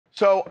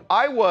So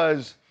I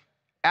was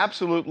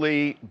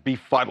absolutely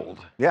befuddled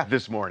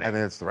this morning. I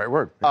think that's the right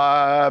word.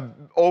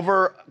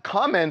 Over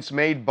comments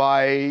made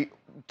by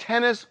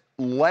tennis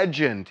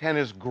legend,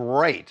 tennis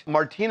great,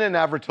 Martina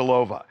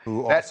Navratilova.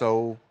 Who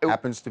also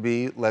happens to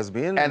be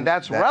lesbian. And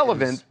that's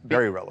relevant.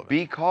 Very relevant.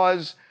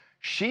 Because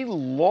she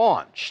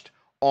launched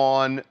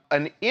on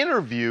an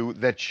interview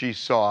that she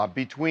saw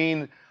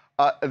between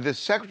the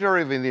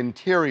Secretary of the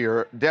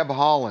Interior, Deb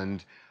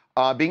Haaland,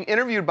 being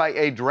interviewed by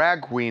a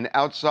drag queen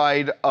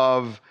outside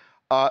of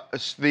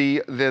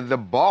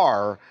the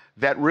bar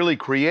that really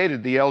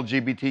created the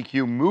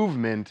LGBTQ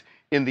movement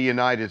in the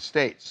United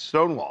States,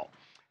 Stonewall.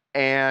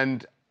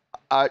 And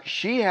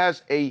she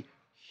has a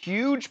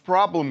huge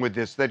problem with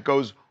this that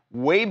goes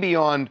way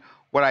beyond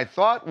what I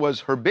thought was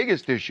her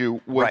biggest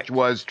issue, which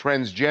was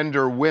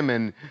transgender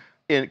women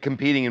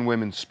competing in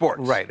women's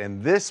sports. Right,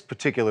 and this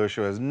particular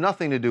issue has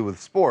nothing to do with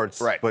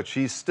sports, but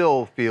she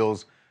still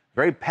feels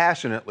very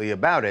passionately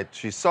about it.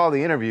 She saw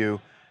the interview,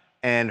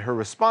 and her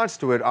response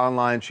to it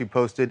online, she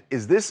posted,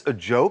 "Is this a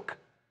joke?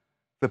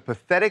 The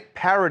pathetic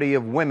parody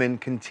of women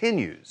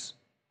continues."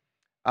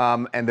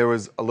 And there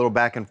was a little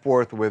back and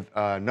forth with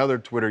another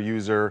Twitter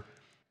user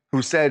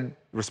who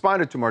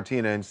responded to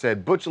Martina and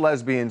said, "Butch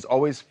lesbians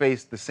always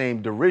face the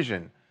same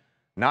derision.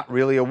 Not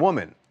really a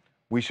woman.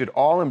 We should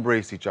all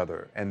embrace each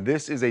other. And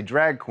this is a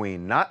drag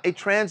queen, not a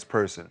trans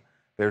person.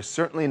 They're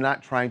certainly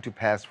not trying to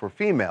pass for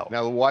female."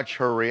 Now watch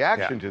her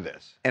reaction to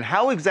this. And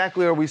how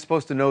exactly are we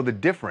supposed to know the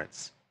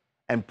difference?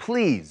 And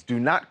please do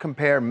not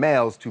compare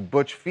males to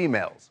butch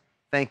females.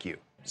 Thank you.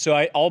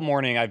 So all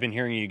morning I've been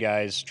hearing you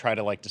guys try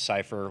to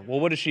decipher,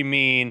 well, what does she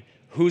mean?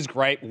 Whose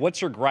gripe? What's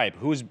her gripe?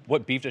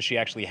 What beef does she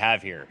actually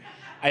have here?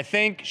 I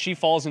think she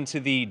falls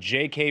into the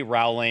J.K.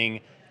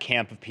 Rowling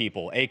camp of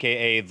people,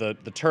 AKA the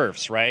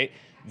TERFs, right?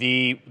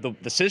 The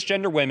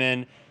cisgender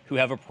women who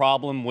have a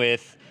problem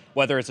with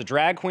whether it's a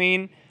drag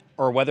queen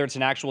or whether it's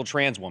an actual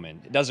trans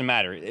woman. It doesn't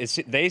matter.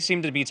 They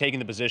seem to be taking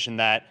the position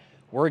that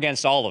we're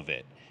against all of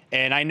it.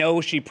 And I know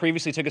she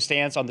previously took a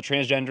stance on the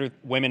transgender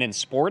women in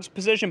sports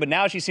position, but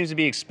now she seems to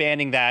be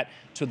expanding that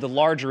to the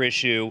larger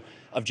issue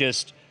of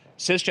just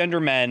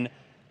cisgender men,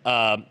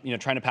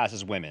 trying to pass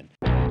as women.